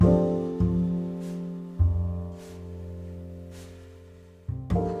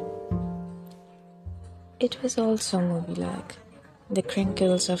It was also movie-like. The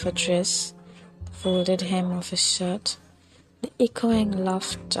crinkles of a dress, the folded hem of a shirt, the echoing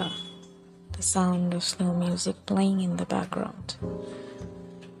laughter, the sound of slow music playing in the background.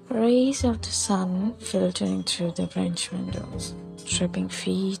 Rays of the sun filtering through the French windows, dripping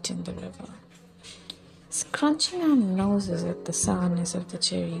feet in the river. Scrunching our noses at the sourness of the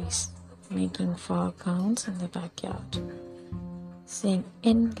cherries, making fog counts in the backyard. Sing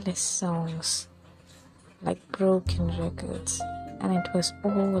endless songs like broken records, and it was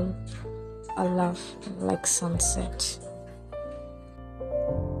all a love like sunset.